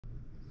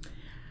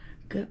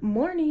Good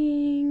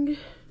morning.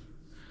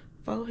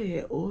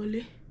 Forehead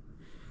oily,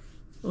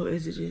 or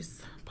is it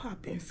just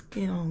popping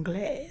skin on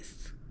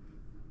glass?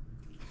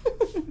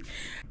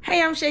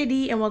 Hey, I'm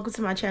SHAYDEE and welcome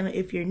to my channel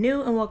if you're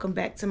new, and welcome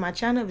back to my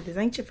channel if this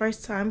ain't your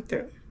first time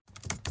through.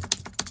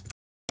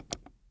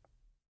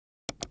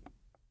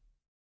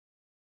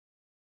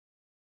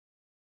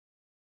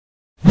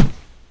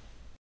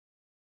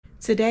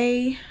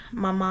 Today,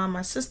 my mom,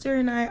 my sister,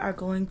 and I are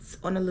going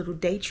on a little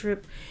day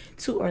trip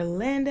to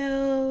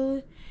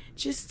Orlando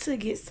just to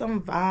get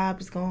some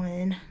vibes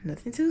going.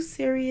 Nothing too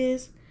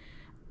serious.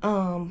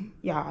 Y'all,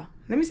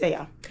 let me say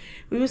y'all.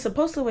 We were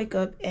supposed to wake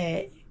up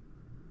at...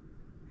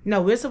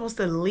 No, we're supposed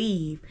to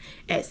leave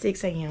at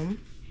 6 a.m.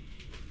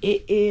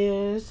 It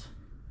is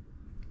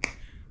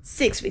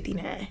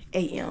 6:59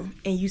 a.m.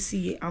 and you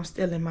see I'm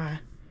still in my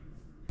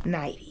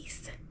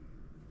 90s.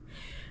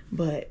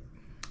 But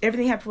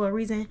everything happened for a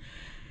reason.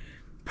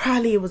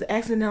 Probably it was an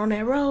accident on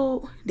that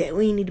road that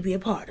we need to be a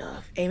part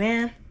of.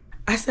 Amen.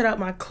 I set up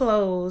my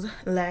clothes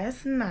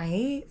last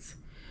night.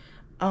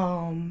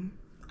 I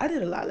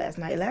did a lot last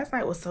night. Last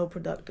night was so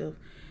productive.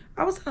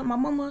 I was telling my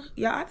mama,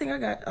 yeah, I think I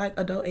got like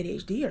adult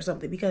ADHD or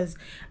something, because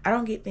I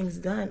don't get things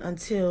done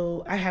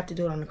until I have to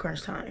do it on the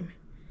crunch time.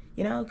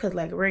 You know, because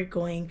like we're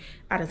going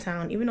out of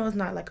town, even though it's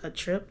not like a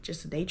trip,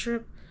 just a day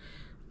trip.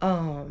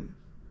 I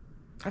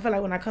feel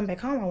like when I come back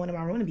home, I want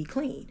my room to be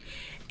clean.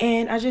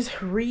 And I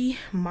just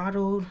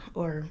remodeled,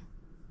 or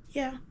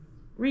yeah,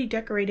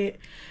 redecorated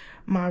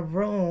my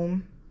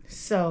room.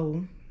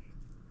 So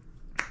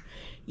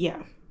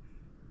yeah,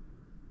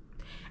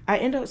 I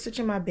ended up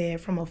switching my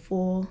bed from a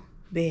full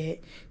bed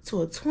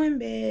to a twin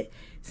bed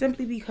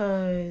simply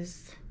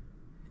because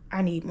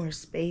I need more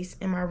space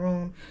in my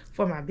room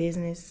for my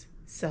business.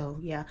 So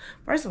yeah,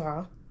 first of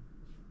all,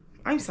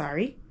 I'm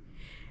sorry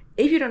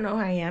if you don't know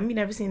who I am. You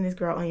never seen this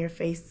girl on your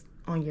face,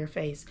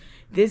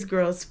 this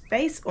girl's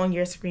face on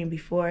your screen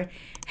before.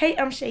 Hey,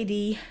 I'm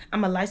SHAYDEE.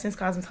 I'm a licensed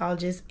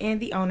cosmetologist and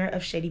the owner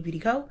of SHAYDEE Beauty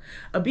Co.,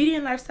 a beauty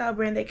and lifestyle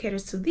brand that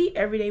caters to the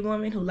everyday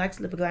woman who likes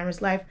to live a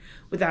glamorous life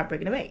without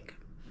breaking the bank.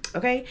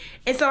 Okay,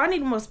 and so I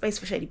need more space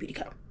for SHAYDEE Beauty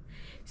Co.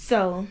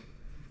 So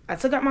I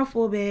took out my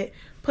full bed,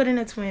 put in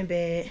a twin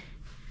bed.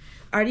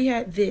 I already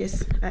had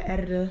this. I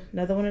added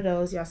another one of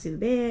those. Y'all see the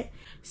bed.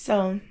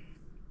 So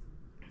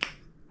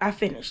I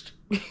finished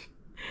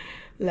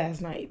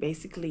last night,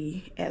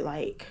 basically at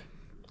like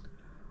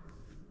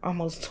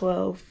almost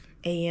 12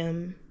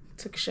 a.m.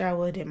 Took a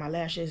shower, did my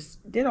lashes,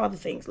 did all the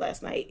things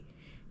last night.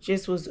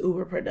 Just was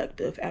uber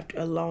productive after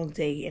a long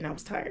day and I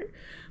was tired.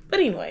 But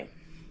anyway,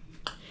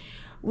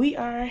 we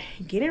are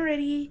getting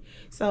ready,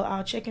 so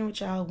I'll check in with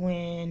y'all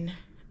when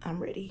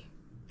I'm ready.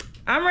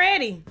 I'm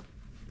ready.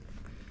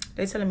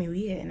 They're telling me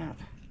we heading out.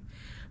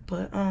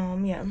 But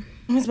yeah,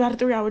 it's about a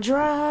 3-hour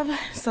drive,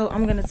 so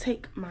I'm gonna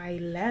take my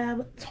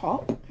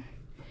laptop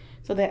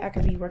so that I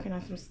can be working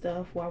on some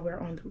stuff while we're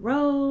on the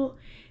road.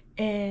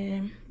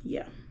 And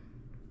yeah,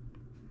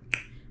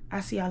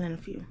 I'll see y'all in a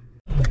few.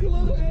 Good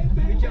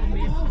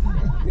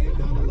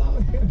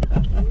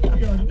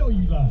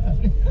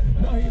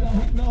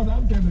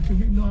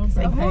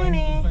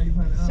morning.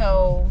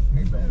 So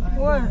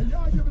what?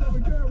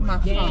 My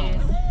phone.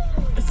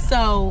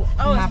 So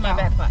it's my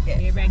back pocket.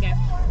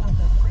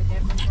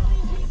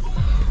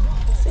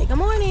 Say good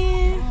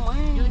morning.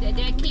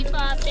 That key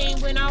fob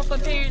thing went off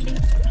apparently.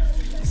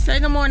 Say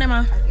good morning,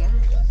 Ma.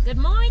 Good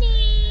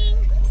morning.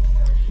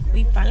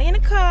 We finally in the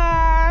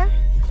car.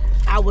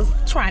 I was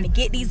trying to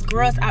get these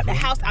girls out the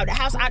house. La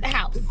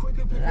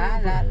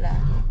la la.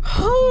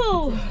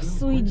 Oh,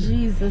 sweet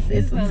Jesus.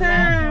 It's a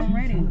time.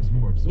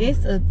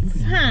 It's a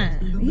time.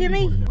 You hear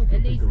me?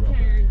 At least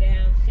turn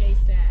down Shay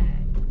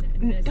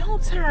side.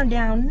 Don't turn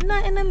down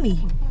nothing to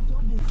me.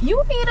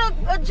 You need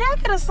a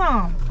jacket or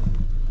something.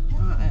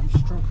 I am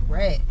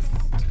stressed.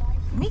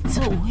 Me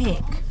too,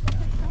 heck.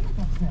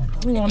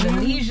 We on the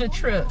leisure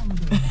trip.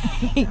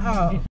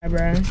 Oh, hi,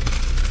 bro.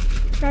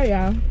 Hey,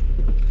 y'all.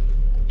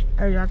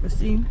 As y'all can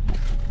see,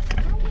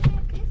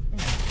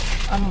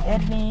 I'm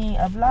editing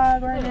a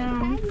vlog right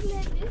now.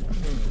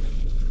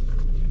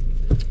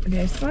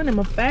 There's sun in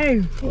my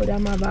face. Pull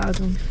down my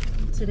volume.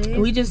 Today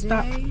we just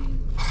stopped.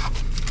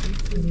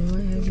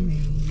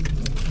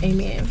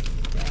 Amen.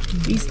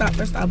 We stopped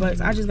for Starbucks.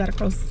 I just got a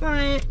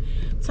croissant.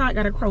 Todd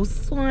got a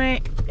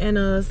croissant and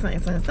a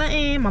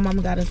something. My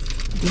mama got a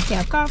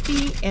decaf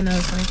coffee and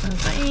a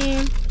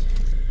something.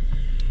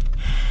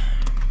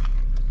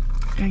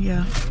 And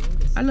yeah,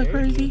 I look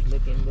crazy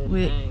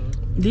with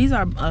these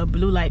are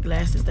blue light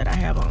glasses that I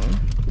have on,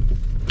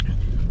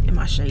 and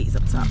my shades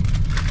up top.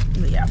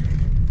 But yeah,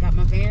 got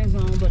my Vans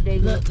on, but they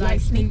look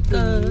like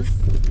sneakers.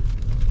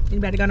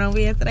 Anybody gone over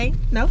yesterday?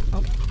 No.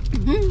 Oh.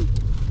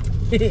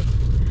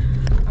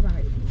 All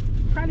right.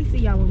 Probably see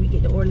y'all when we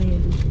get to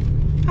Orlando.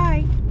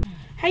 Hi.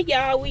 Hey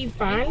y'all, we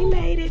finally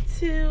made it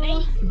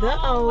to the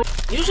O.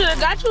 You should have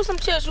got you some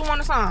chips. You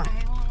want a song?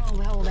 I don't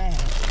know how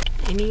bad.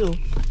 And you.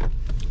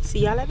 See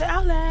y'all at the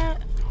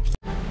outlet.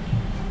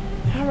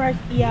 All right,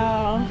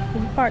 y'all.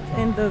 We parked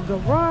in the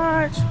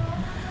garage.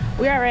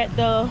 We are at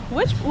the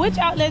which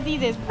outlet is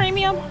this?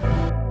 Premium?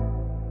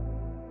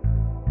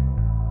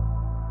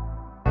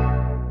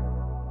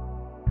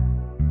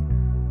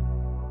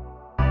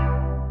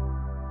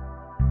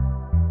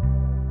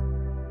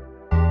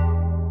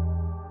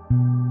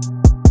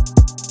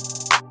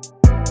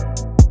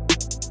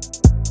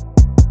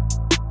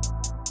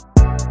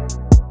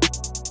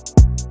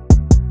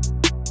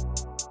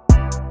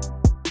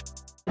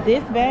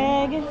 This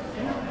bag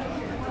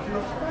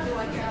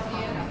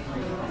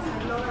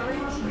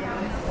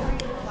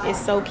is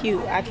so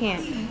cute. I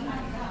can't.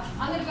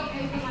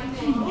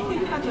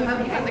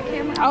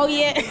 Oh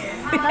yeah.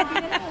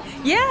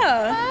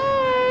 Yeah.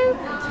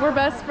 Hi. We're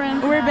best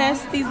friends. We're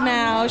besties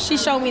now. She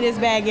showed me this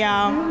bag,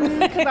 y'all.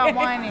 Because I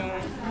want it.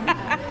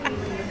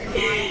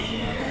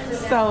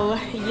 So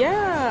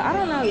yeah, I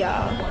don't know,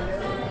 y'all.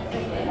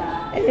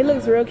 It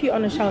looks real cute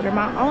on the shoulder.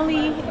 My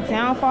only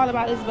downfall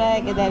about this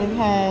bag is that it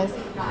has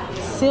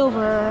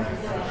silver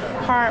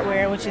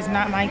hardware, which is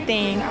not my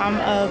thing. I'm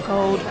a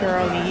gold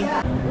girly.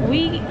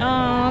 We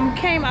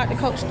came out the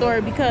Coach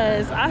store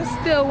because I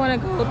still want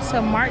to go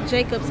to Marc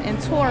Jacobs and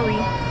Tory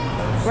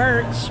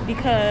Burch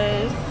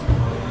because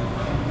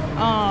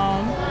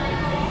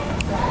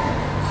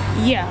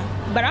yeah,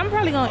 but I'm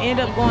probably gonna end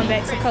up going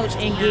back to Coach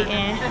and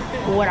getting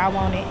what I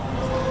wanted.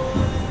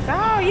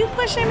 Oh, you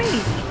pushing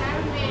me.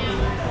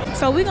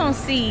 So we're gonna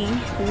see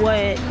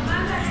what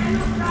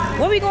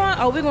we going.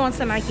 Oh, we're going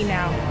to Nike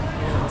now.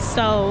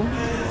 So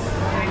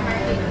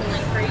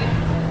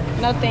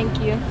no thank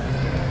you.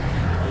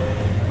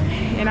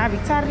 And I be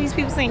tired of these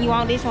people saying you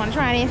want this, you want to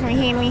try this,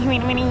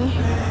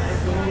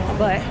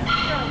 but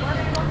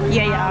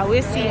yeah, y'all,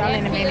 we'll see y'all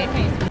in a minute.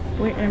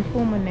 We're in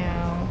Puma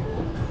now.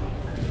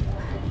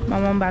 My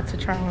mom about to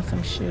try on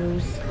some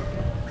shoes.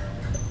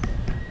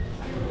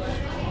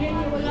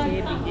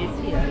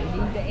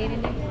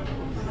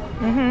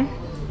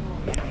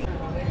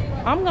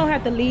 I'm gonna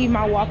have to leave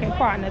my walking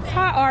partner.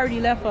 Ty already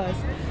left us,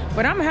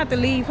 but I'm gonna have to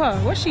leave her.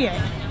 Where's she at?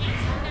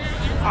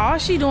 All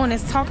she doing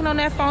is talking on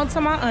that phone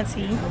to my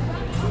auntie,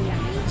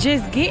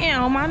 just getting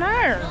on my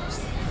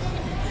nerves.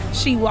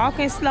 She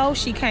walking slow,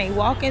 she can't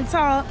walk and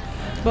talk.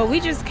 But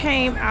we just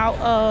came out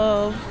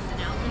of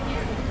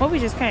what we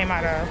just came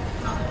out of.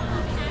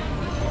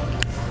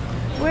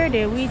 Where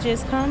did we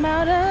just come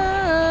out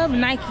of?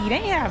 Nike. They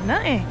ain't have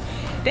nothing.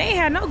 They ain't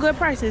had no good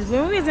prices.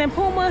 When we was in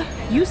Puma,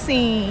 you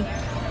seen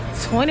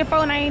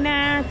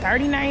 $24.99,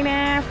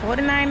 $30.99,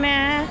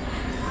 $40.99,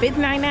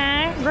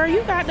 $50.99. Girl,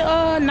 you got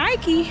the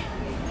Nike.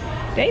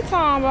 They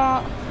talking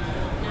about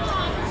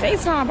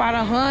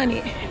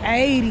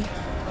 $180.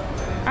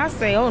 I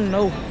say, oh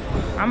no,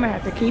 I'm gonna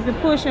have to keep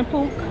it pushing,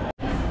 Pook.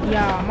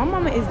 Y'all, my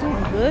mama is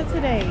doing good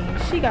today.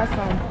 She got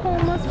some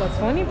Pumas for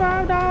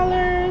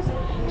 $25.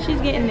 She's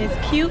getting this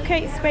cute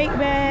Kate Spade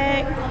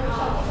bag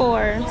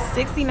for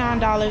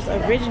 $69,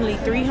 originally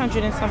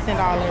 $300 and something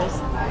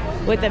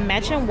with a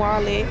matching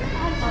wallet.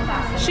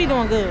 She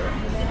doing good.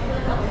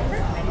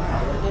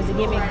 Does it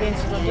give me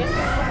benches on this?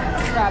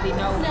 Probably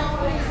no.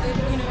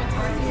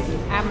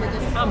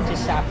 I'm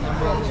just shopping.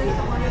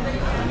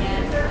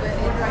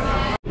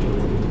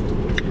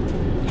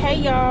 Hey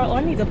y'all,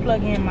 I need to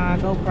plug in my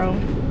GoPro.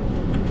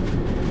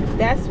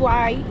 That's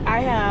why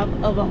I have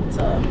a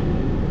Volta,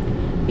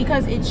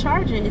 because it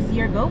charges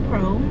your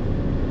GoPro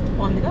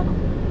on the go.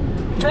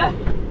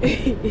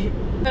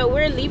 So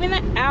we're leaving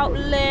the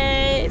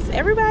outlets.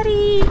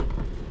 Everybody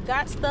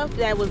got stuff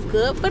that was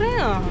good for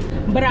them,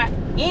 but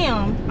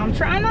I'm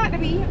trying not to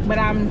be, but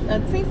I'm a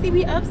teensy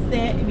bit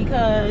upset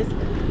because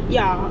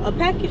y'all, a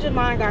package of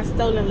mine got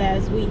stolen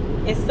last week.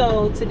 And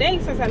so today,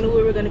 since I knew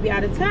we were going to be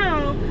out of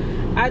town,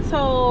 I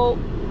told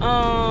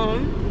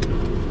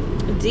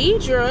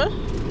Deidre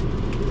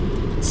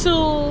to,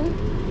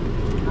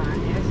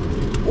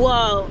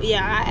 well,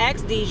 yeah, I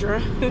asked Deidre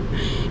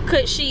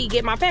could she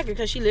get my package,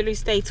 because she literally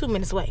stayed 2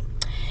 minutes away.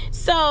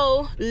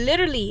 So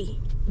literally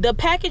the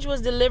package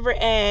was delivered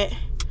at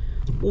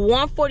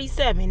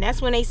 1:47.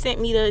 That's when they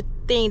sent me the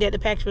thing that the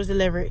package was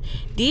delivered.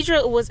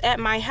 Deidre was at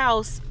my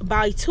house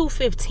by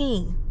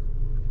 2:15.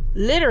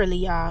 Literally,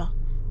 y'all.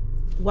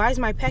 Why is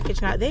my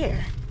package not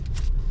there?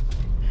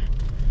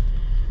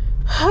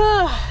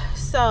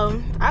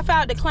 So I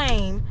filed the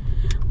claim,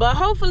 but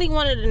hopefully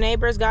one of the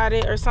neighbors got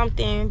it or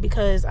something,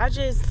 because I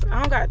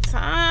don't got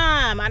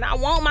time and I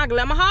want my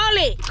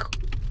Glamaholic.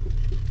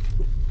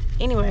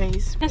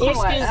 Anyways, excuse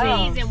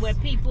me. With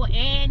people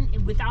and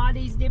with all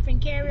these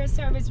different carrier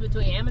service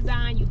between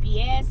Amazon,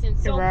 UPS, and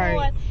so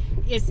forth,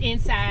 it's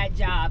inside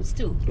jobs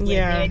too.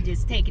 Yeah, they're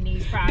just taking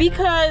these products.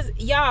 Because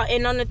y'all,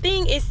 and on the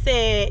thing it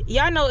said,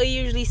 y'all know it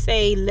usually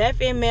say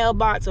left in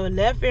mailbox or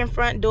left in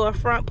front door,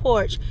 front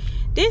porch.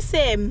 This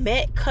said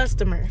met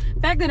customer.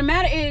 Fact of the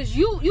matter is,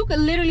 you could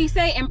literally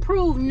say and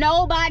prove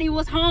nobody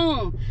was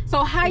home.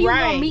 So how you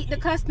gonna meet the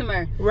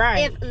customer?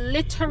 If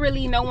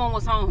literally no one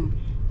was home.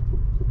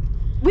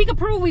 We could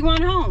prove we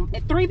weren't home.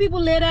 If 3 people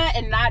lived there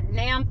and not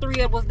damn 3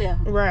 of us there.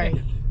 Right.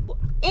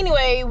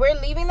 Anyway, we're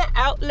leaving the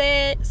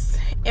outlets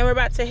and we're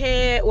about to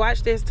head,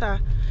 watch this, Ty.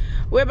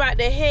 We're about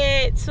to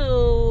head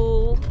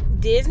to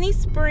Disney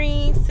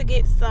Springs to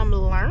get some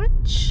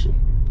lunch.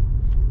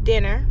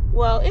 Dinner.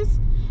 Well, it's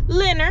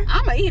dinner.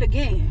 I'ma eat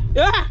again.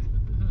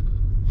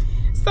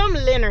 Some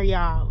dinner,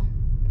 y'all.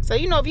 So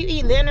you know, if you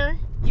eat dinner,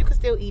 you can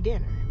still eat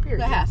dinner. Period.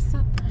 You can have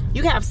supper.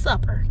 You can have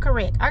supper.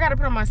 Correct. I gotta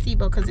put on my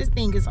seatbelt because this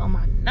thing is on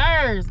my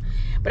nerves.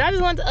 But I just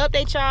wanted to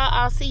update y'all.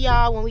 I'll see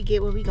y'all when we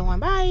get where we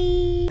going.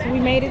 Bye. So we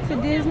made it to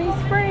Disney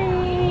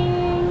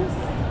Springs.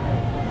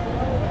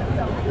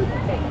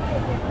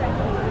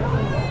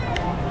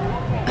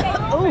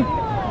 Oh.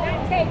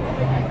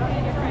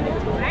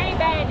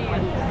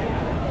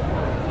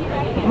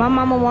 My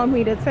mama wants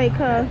me to take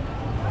her.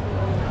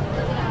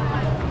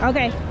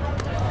 Okay.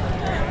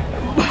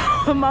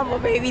 Mama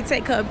baby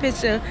take her a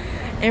picture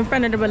in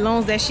front of the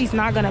balloons that she's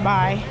not gonna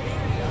buy.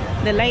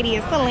 The lady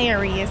is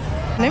hilarious.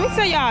 Let me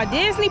tell y'all,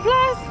 Disney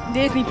Plus,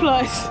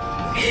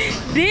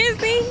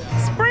 Disney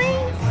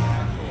Springs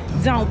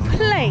don't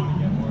play.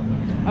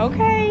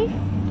 Okay?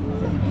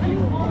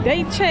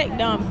 They check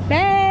them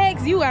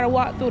bags. You gotta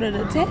walk through the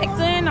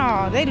detector and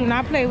all. They do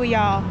not play with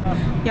y'all.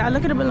 Y'all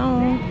look at the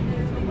balloon.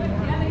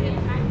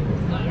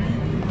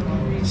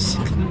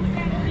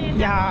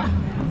 Y'all,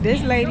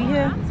 this lady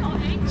here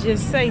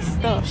just say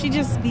stuff. She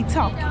just be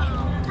talking.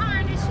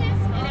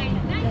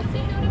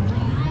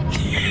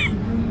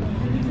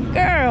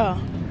 Girl,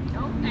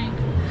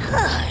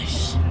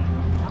 hush.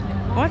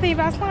 One thing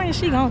about Sonya,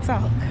 she gonna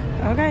talk,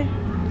 okay?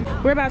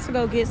 We're about to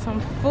go get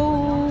some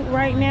food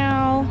right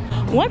now.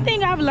 One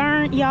thing I've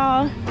learned,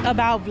 y'all,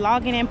 about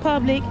vlogging in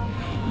public,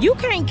 you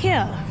can't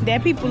care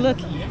that people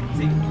looking.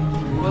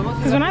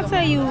 Because when I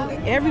tell you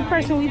every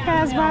person we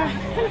pass by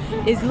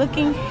is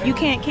looking, you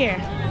can't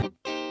care.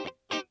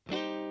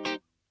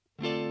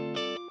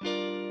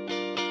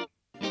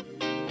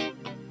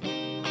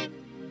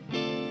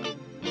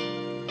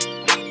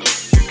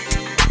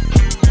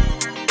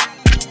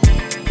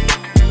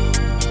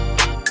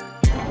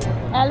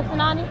 Alex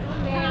and Ani?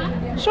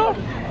 Sure.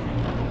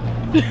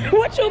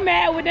 What you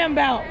mad with them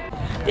about?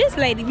 This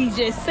lady be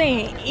just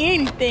saying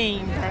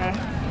anything,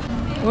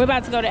 bruh. We're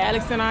about to go to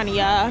Alex and Ani,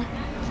 y'all.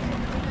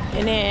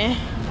 And then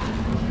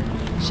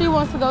she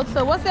wants to go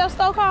to, what's that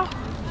store called?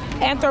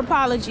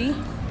 Anthropology.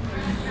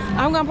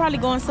 I'm gonna probably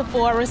go in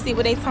Sephora, see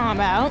what they talking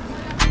about.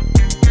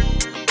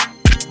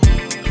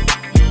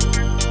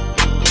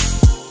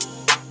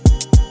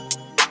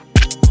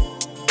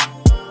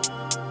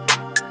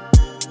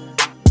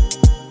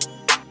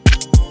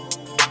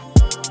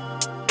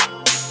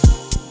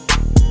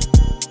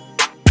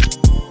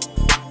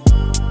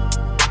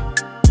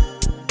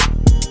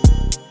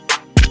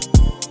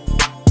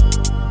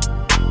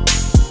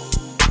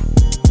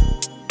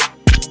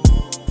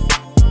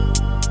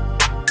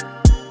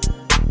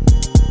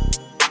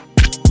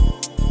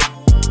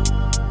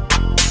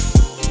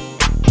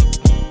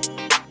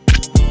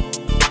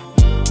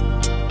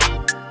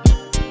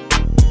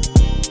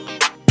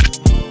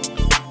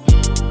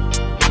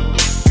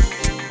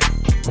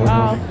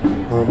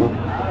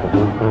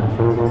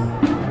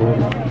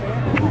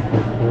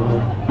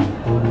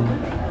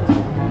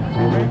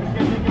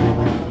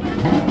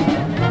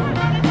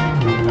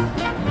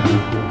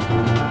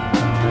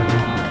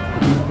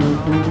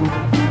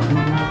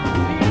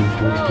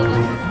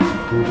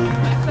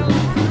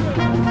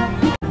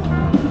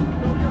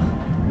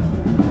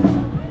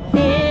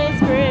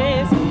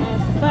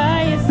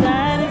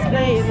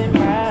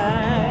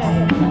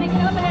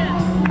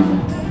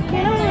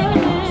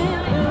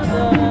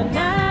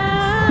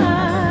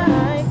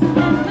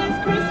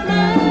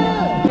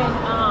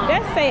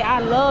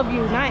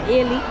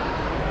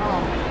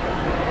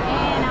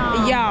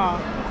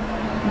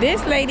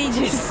 This lady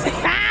just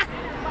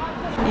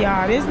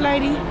y'all, this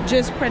lady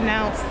just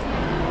pronounced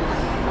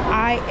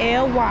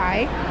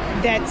I-L-Y.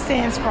 That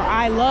stands for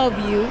I love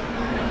you,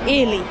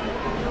 illy.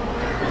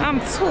 I'm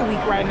too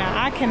weak right now.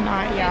 I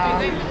cannot,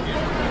 y'all.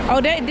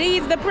 Oh,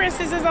 these the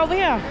princesses over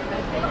here.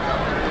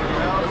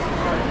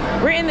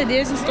 We're in the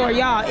Disney store,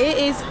 y'all. It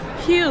is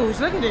huge.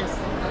 Look at this.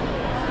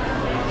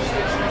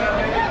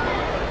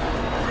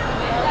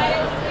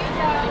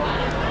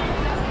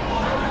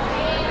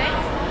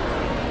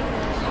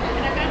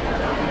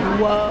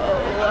 Whoa.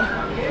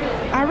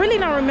 I really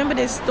don't remember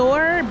this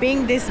store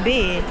being this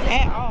big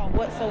at all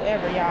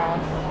whatsoever, y'all.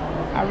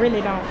 I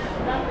really don't.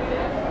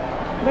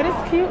 But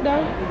it's cute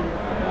though.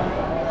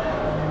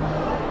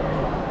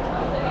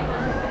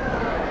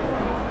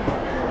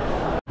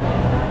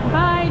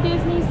 Hi,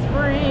 Disney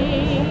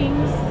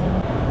Springs.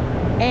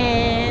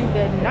 And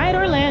good night,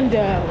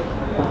 Orlando.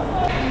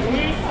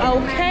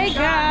 Okay,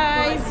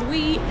 guys,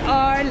 we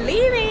are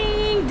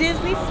leaving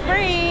Disney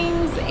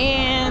Springs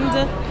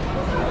and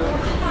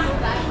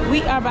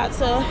we are about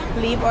to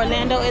leave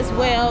Orlando as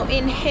well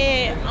and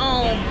head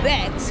on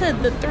back to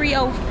the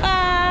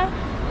 305.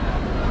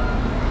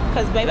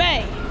 Cause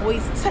baby,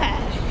 we's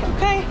tired,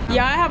 okay?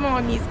 Y'all, I have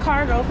on these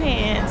cargo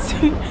pants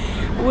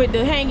with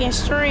the hanging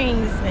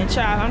strings. And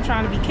child, I'm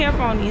trying to be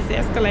careful on these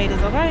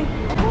escalators, okay?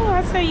 Oh,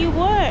 I tell you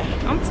what,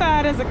 I'm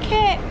tired as a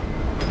cat.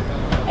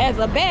 As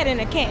a bat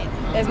and a cat,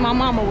 as my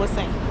mama was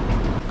saying.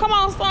 Come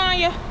on,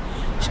 Sonya.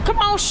 Come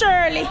on,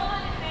 Shirley.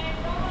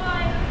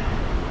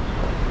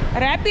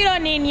 Rapido,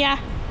 niña.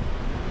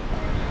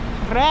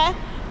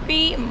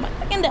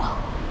 Rapido.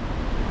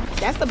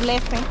 That's a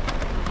blessing.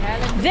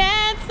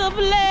 That's a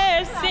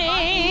blessing.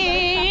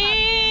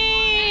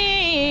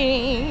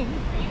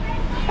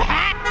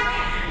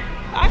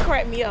 I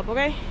crack me up,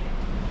 okay?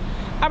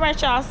 All right,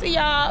 y'all. See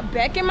y'all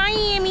back in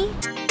Miami.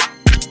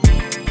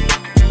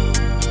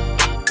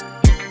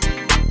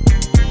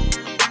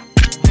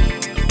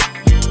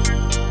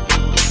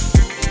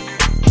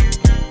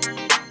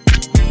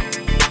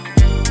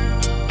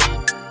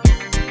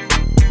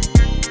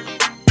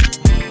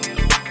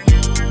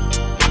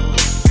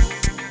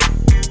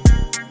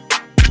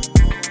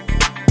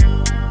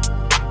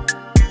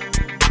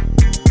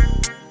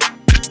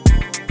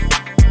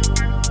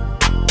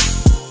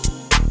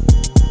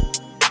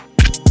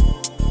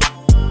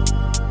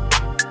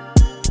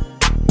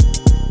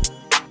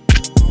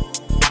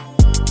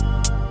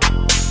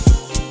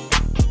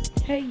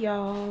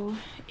 y'all,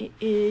 it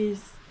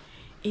is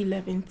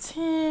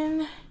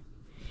 11:10.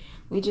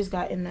 We just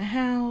got in the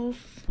house.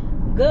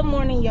 Good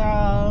morning,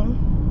 y'all.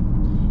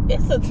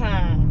 It's a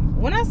time.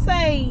 When I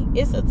say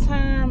it's a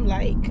time,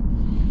 like,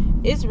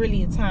 it's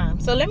really a time.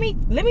 So let me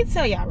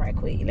tell y'all right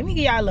quick. Let me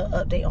give y'all a little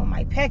update on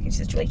my package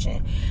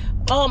situation.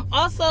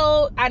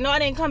 Also, I know I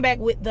didn't come back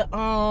with the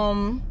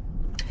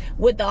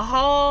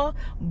haul,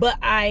 but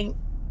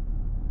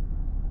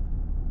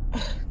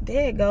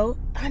there you go.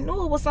 I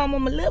knew it was something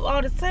on my lip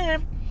all the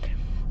time.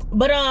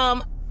 But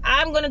I'm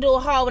gonna do a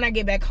haul when I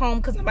get back home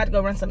because I'm about to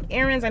go run some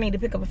errands. I need to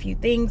pick up a few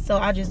things, so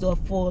I'll just do a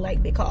full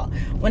like big haul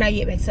when I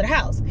get back to the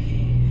house.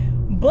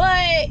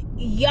 But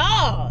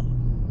y'all,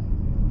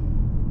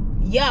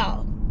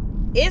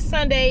 it's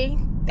Sunday.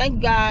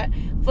 Thank God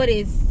for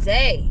this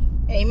day.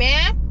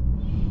 Amen.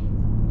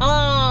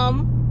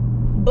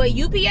 But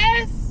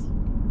UPS,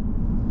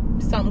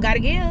 something gotta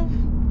give.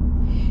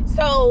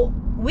 So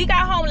we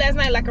got home last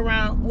night like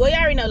around, well, you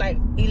already know, like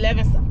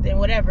 11 something,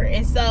 whatever.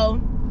 And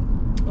so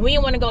we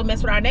didn't want to go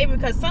mess with our neighbor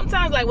because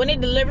sometimes, like, when they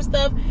deliver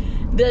stuff,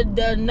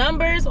 the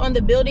numbers on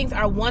the buildings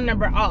are one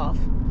number off.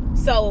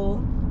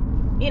 So,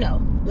 you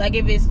know, like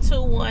if it's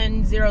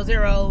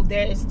 2100,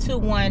 there is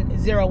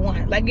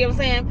 2101. Like, you know what I'm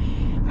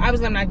saying?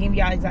 Obviously, I'm not giving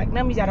y'all exact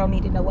numbers. Y'all don't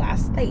need to know where I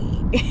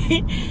stayed.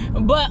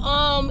 But,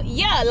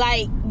 yeah,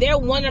 like, they're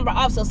one number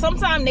off. So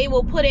sometimes they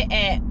will put it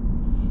at,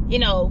 you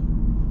know,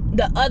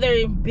 the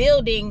other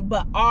building,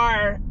 but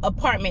our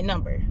apartment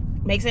number.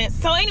 Make sense?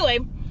 So anyway,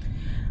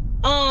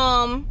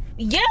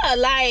 yeah,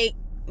 like,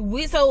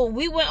 we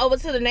went over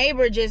to the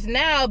neighbor just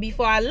now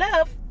before I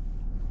left,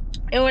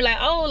 and we're like,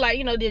 oh, like,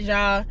 you know, did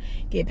y'all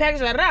get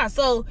packaged?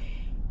 So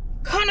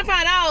come to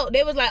find out,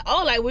 they was like,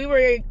 oh, like, we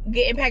were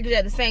getting packaged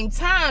at the same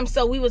time.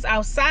 So we was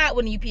outside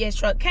when the UPS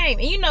truck came,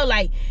 and you know,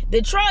 like,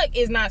 the truck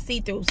is not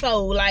see-through,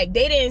 so like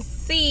they didn't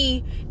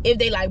see if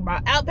they like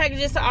brought out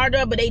packages to our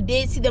door, but they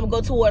did see them go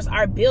towards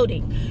our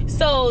building.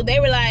 So they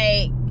were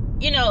like,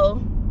 you know,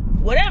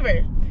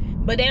 whatever,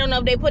 but they don't know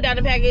if they put down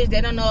the package.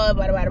 They don't know,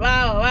 blah, blah, blah,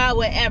 blah, blah,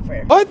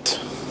 whatever. What?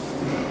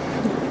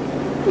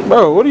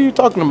 Bro, what are you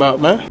talking about,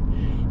 man?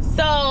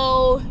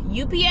 So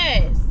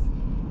UPS,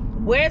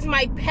 where's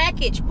my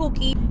package,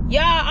 Pookie?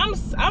 Y'all,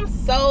 I'm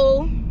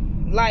so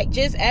like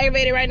just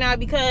aggravated right now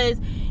because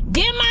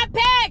get my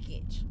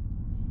package.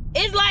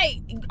 It's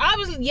like,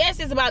 obviously, yes,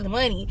 it's about the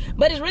money,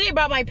 but it's really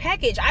about my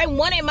package. I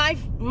wanted my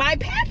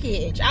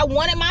package. I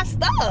wanted my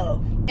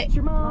stuff. It's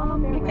your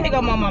mom. Here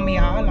go my mommy,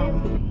 y'all.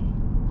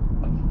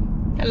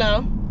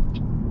 Hello.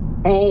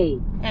 Hey,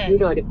 you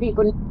know the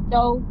people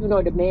know. You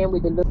know the man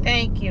with the look.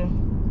 Thank you.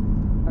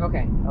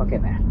 Okay,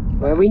 man.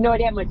 Well, we know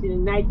that much. It's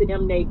nice of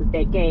them neighbors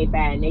that came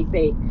by, and they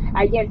say,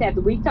 I guess after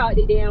we talked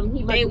to them,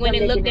 they went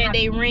and looked at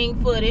their ring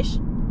footage.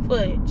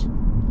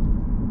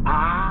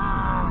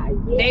 Ah,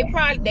 yeah.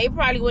 They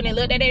probably went and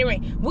looked at their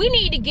ring. We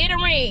need to get a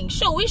ring.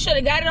 Sure, we should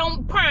have got it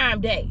on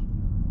Prime Day.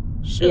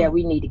 Sure. Yeah,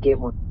 we need to get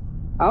one.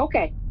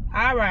 Okay.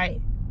 All right.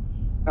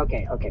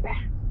 Okay, bye.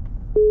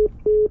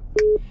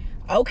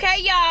 Okay,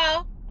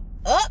 y'all.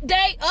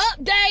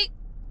 Update.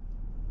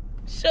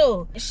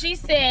 Sure. She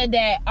said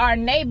that our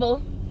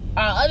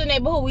other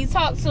neighbor who we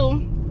talked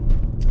to,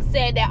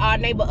 said that our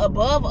neighbor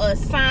above us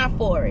signed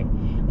for it.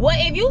 Well,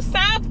 if you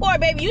signed for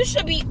it, baby, you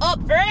should be up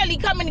early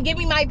coming to give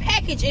me my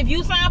package if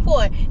you signed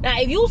for it. Now,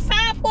 if you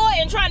signed for it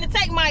and trying to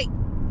take my...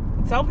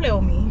 Don't play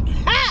with me.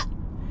 Ha!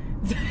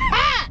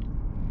 Ha!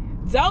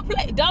 Don't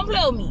play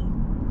with me.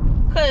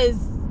 Because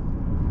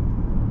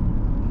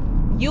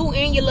you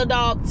and your little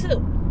dog,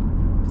 too.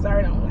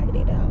 Sorry, I don't like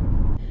that dog.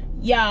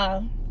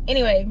 Y'all,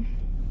 anyway,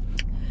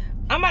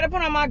 I'm about to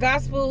put on my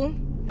gospel.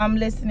 I'm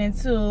listening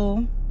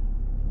to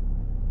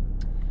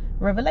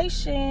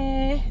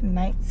Revelation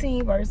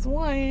 19 verse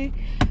 1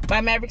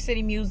 by Maverick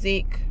City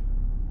Music.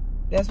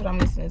 That's what I'm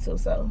listening to.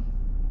 So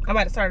I'm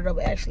about to start it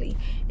over actually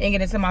and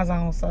get into my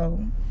zone.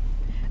 So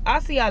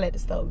I'll see y'all at the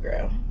stove,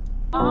 girl.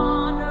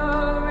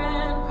 Honor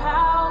and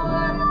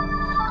power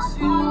to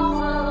the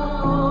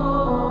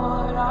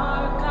Lord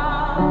our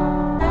God.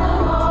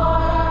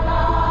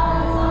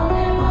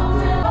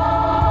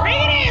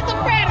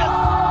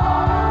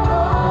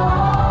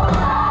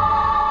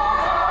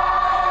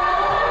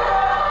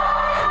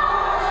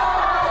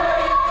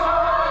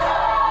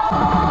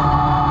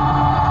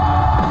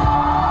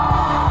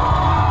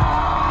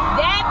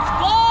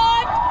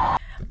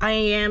 I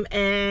am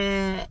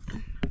at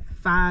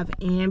 5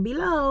 and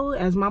below,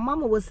 as my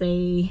mama would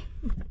say.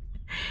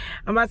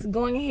 I'm about to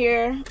go in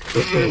here.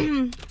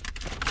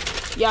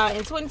 Y'all,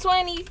 in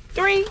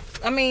 2023,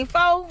 I mean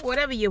 4,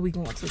 whatever year we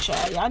going to,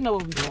 child. Y'all know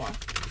where we going.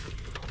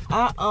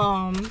 I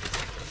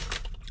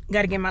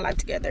gotta get my life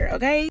together,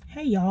 okay?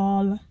 Hey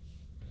y'all.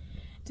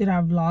 Did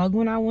I vlog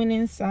when I went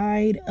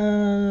inside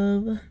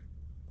of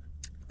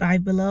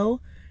 5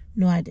 Below?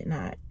 No, I did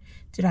not.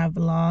 Did I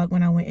vlog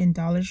when I went in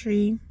Dollar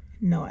Tree?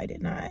 No, I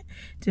did not.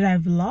 Did I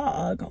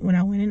vlog when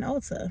I went in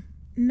Ulta?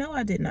 No,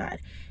 I did not.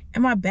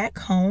 Am I back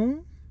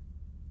home?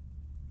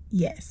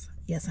 Yes.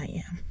 Yes,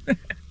 I am.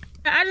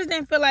 I just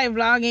didn't feel like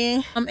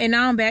vlogging. And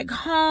now I'm back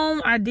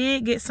home. I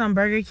did get some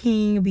Burger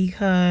King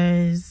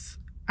because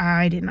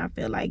I did not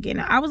feel like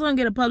getting out. I was gonna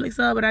get a Publix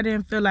sub, but I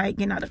didn't feel like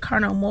getting out of the car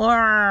no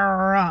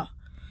more.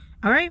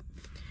 All right,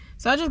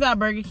 so I just got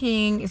Burger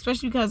King,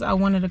 especially because I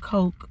wanted a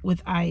Coke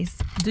with ice.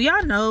 Do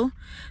y'all know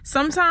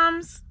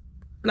sometimes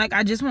like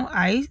I just want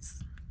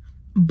ice,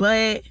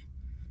 but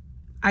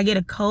I get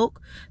a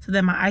Coke so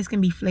that my ice can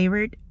be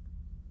flavored?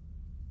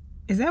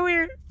 Is that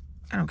weird?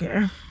 I don't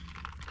care.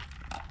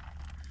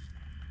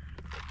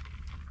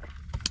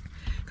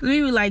 Cause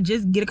we would like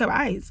just get a cup of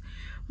ice,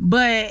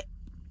 but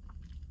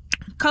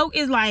Coke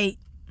is like,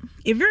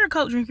 if you're a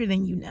Coke drinker,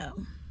 then you know.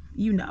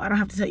 I don't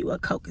have to tell you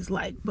what Coke is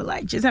like, but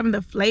like just having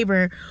the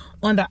flavor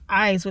on the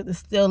ice with the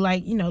still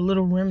like, you know,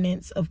 little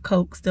remnants of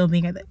Coke still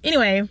being at the.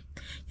 Anyway,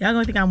 y'all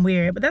gonna think I'm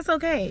weird, but that's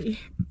okay.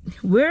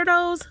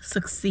 Weirdos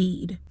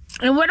succeed,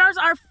 and weirdos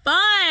are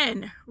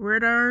fun.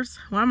 Weirdos.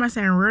 Why am I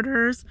saying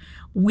weirdos?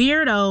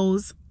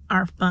 Weirdos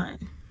are fun.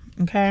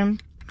 Okay,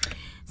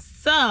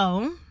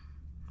 so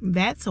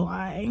that's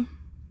why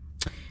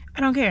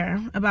I don't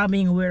care about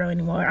being a weirdo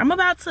anymore. I'm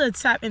about to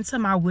tap into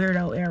my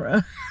weirdo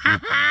era.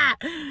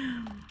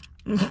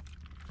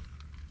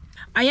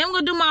 I am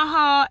gonna do my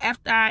haul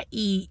after I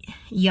eat,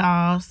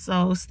 y'all,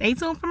 so stay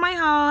tuned for my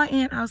haul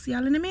and I'll see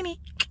y'all in a minute.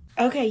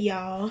 Okay,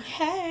 y'all,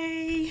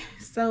 hey,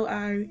 so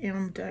I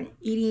am done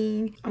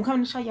eating. I'm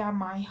coming to show y'all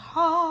my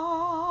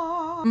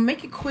haul.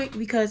 Make it quick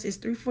because it's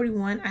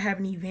 3:41. I have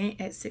an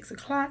event at 6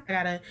 o'clock. I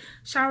gotta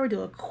shower,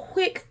 do a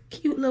quick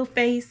cute little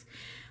face.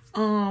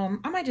 I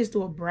might just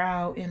do a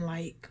brow and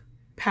like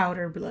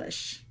powder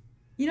blush,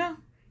 you know,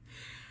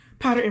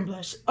 powder and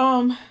blush.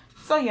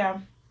 So yeah,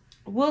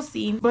 we'll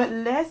see, but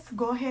let's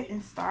go ahead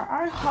and start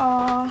our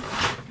haul.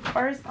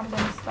 First, I'm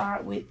gonna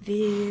start with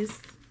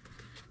this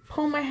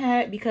Puma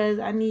hat because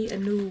I need a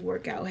new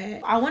workout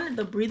hat. I wanted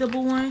the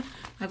breathable one,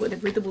 like with the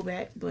breathable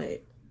back,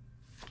 but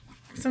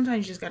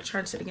sometimes you just gotta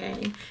charge to the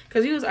game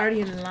because we was already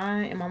in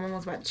line and my mom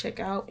was about to check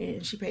out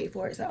and she paid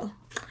for it, so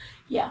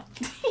yeah.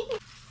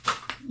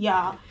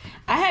 Y'all,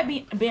 I had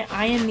been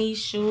eyeing these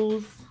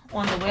shoes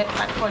on the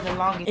website for the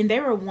longest, and they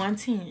were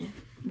 $110,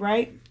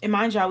 right? And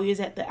mind y'all, we was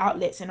at the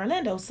outlets in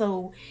Orlando,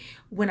 so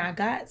when I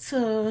got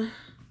to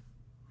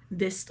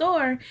this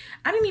store,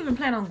 I didn't even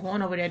plan on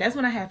going over there. That's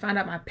when I had found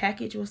out my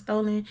package was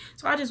stolen,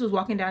 so I just was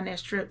walking down that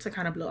strip to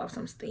kind of blow off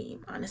some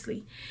steam,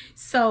 honestly.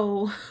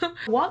 So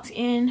walked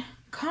in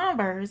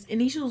Converse,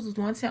 and these shoes was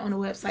 $110 on the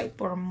website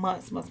for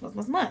months.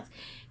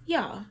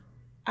 Y'all,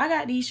 I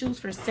got these shoes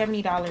for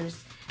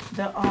 $70.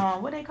 The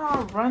what they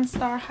call Run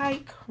Star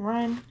Hike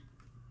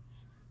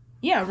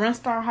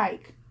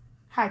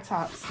high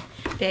tops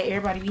that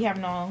everybody be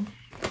having on.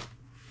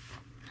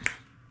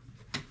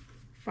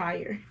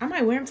 Fire. I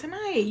might wear them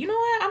tonight. You know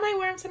what? I might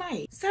wear them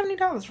tonight.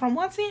 $70 from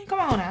 $110. Come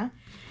on now,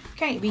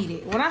 can't beat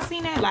it. When I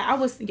seen that, like I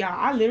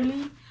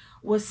literally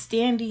was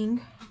standing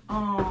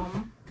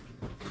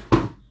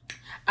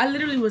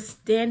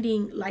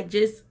like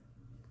just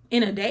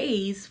in a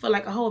daze for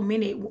like a whole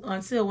minute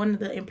until one of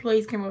the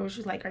employees came over. She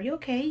was like, "Are you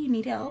okay? You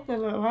need help?" Blah,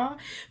 blah, blah.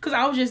 Cause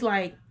I was just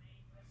like,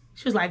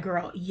 she was like,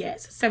 "Girl,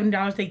 yes,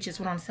 $70. They just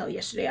went on sale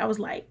yesterday." I was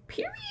like,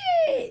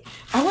 period.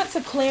 I went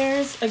to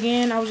Claire's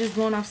again. I was just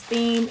going off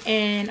steam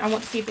and I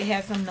want to see if they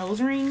had some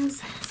nose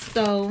rings.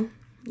 So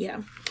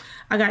yeah,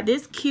 I got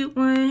this cute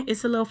one.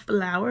 It's a little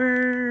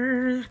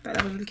flower. I thought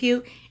that was really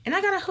cute. And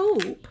I got a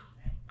hoop.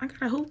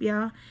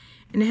 Y'all.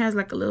 And it has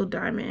like a little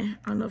diamond.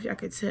 I don't know if y'all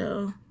could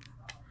tell.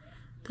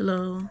 The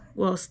little,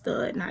 well,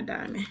 stud, not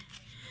diamond,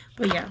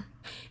 but yeah.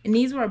 And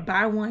these were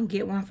buy one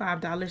get one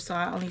 $5, so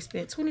I only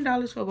spent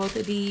 $20 for both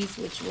of these,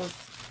 which was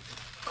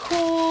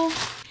cool.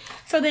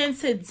 So then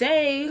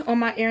today, on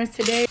my errands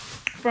today,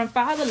 from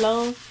Five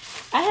Below,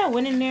 I had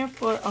went in there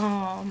for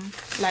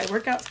like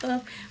workout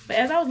stuff, but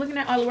as I was looking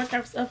at all the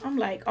workout stuff, I'm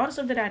like, all the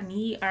stuff that I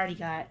need I already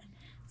got,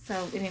 so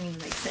it didn't even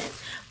make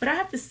sense. But I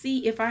have to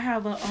see if I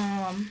have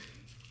a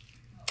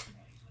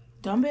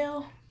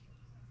dumbbell,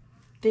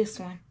 this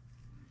one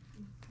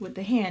with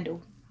the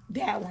handle,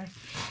 that one,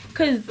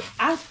 because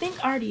I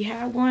think I already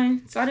had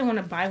one, so I didn't want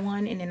to buy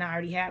one and then I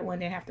already had one,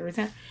 then have to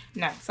return.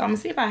 No, so I'm gonna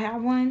see if I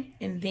have one,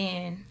 and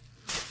then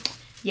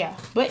yeah.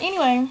 But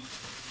anyway,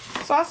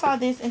 so I saw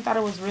this and thought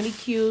it was really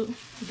cute,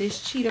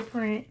 this cheetah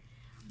print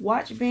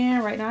watch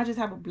band. Right now I just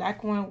have a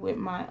black one with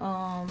my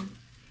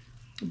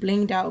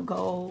blinged out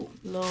gold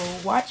little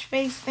watch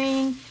face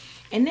thing,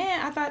 and then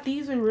I thought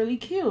these were really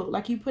cute,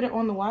 like you put it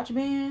on the watch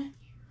band.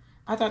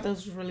 I thought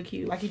those were really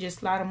cute, like you just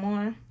slide them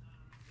on.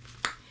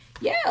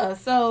 Yeah,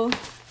 so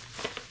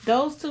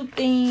those two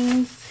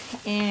things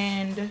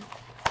and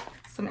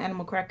some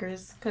animal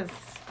crackers, because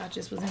I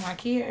just was in my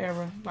kid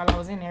era while I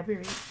was in there,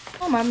 period.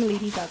 Oh, I'm gonna leave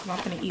these out because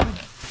I'm gonna eat them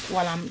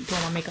while I'm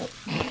doing my makeup.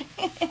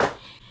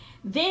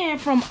 Then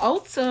from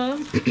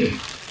Ulta,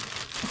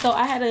 so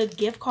I had a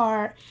gift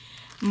card.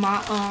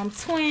 My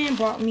twin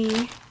brought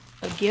me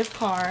a gift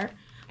card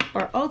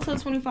for Ulta,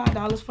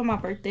 $25 for my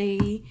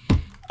birthday.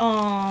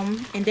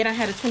 And then I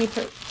had a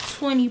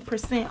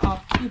 20%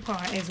 off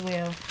coupon as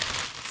well.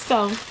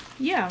 So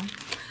yeah,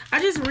 I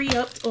just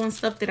re-upped on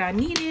stuff that I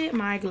needed.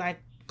 My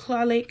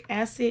glycolic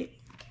acid.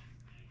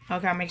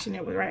 Okay, I'll make sure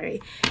that was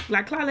right.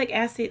 Glycolic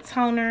acid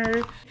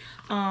toner.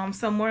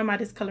 Some more of my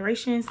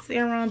discoloration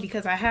serum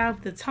because I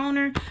have the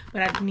toner,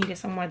 but I needed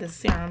some more of the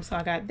serum, so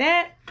I got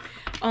that.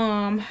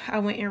 I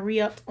went and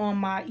re-upped on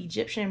my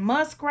Egyptian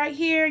musk right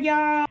here,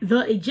 y'all.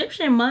 The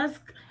Egyptian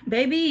musk,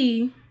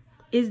 baby,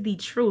 is the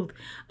truth.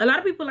 A lot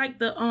of people like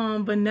the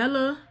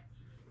vanilla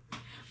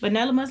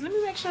musk. Let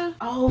me make sure.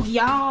 Oh,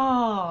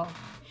 y'all,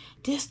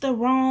 this the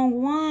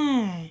wrong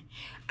one.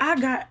 I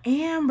got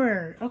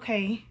amber.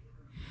 Okay,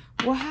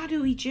 well, how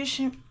do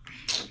Egyptian,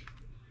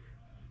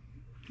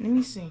 let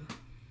me see.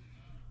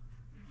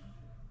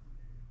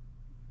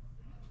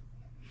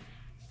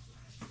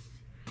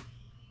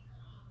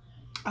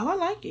 Oh, I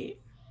like it.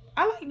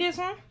 I like this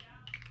one.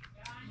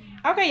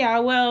 Okay,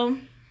 y'all, well,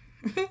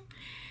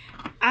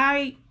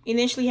 I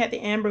initially had the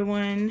amber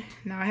one.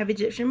 Now I have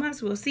Egyptian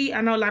musk. We'll see.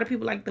 I know a lot of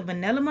people like the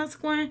vanilla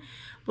musk one,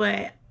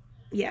 but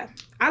yeah,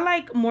 I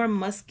like more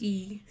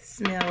musky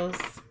smells.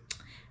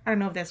 I don't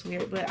know if that's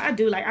weird, but I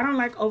do like, I don't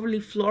like overly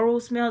floral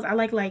smells. I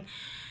like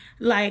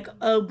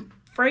a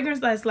fragrance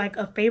that's like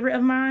a favorite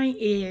of mine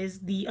is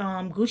the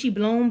Gucci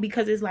Bloom,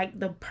 because it's like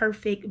the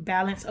perfect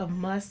balance of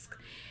musk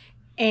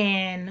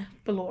and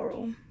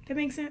floral. That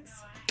makes sense?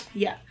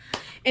 Yeah.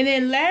 And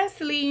then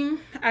lastly,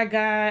 I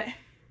got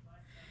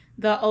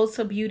the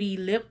Ulta Beauty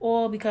lip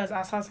oil because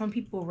I saw some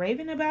people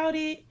raving about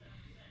it.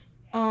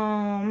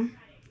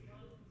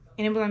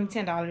 And it was only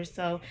 $10,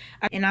 so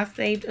I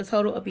saved a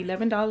total of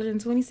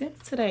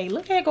 $11.20 today.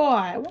 Look at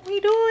God, won't he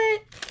do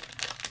it?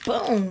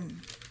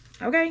 Boom.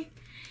 Okay,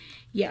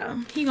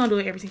 yeah, he gonna do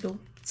it every single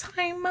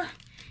time,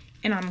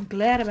 and I'm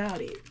glad about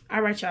it.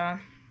 All right, y'all,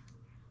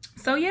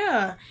 so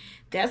yeah,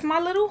 that's my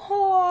little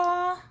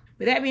haul.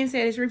 With that being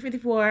said, it's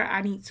 3:54.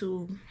 I need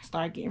to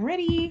start getting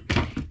ready,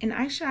 and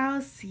I shall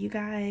see you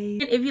guys.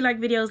 And if you like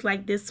videos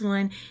like this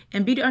one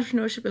and beauty,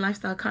 entrepreneurship, and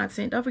lifestyle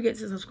content, don't forget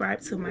to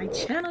subscribe to my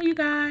channel, you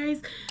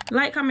guys.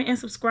 Like, comment, and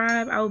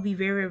subscribe. I will be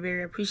very,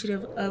 very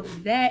appreciative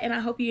of that, and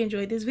I hope you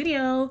enjoyed this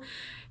video.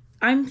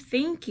 I'm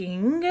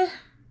thinking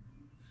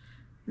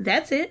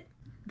that's it.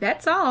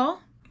 That's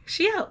all.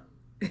 She out.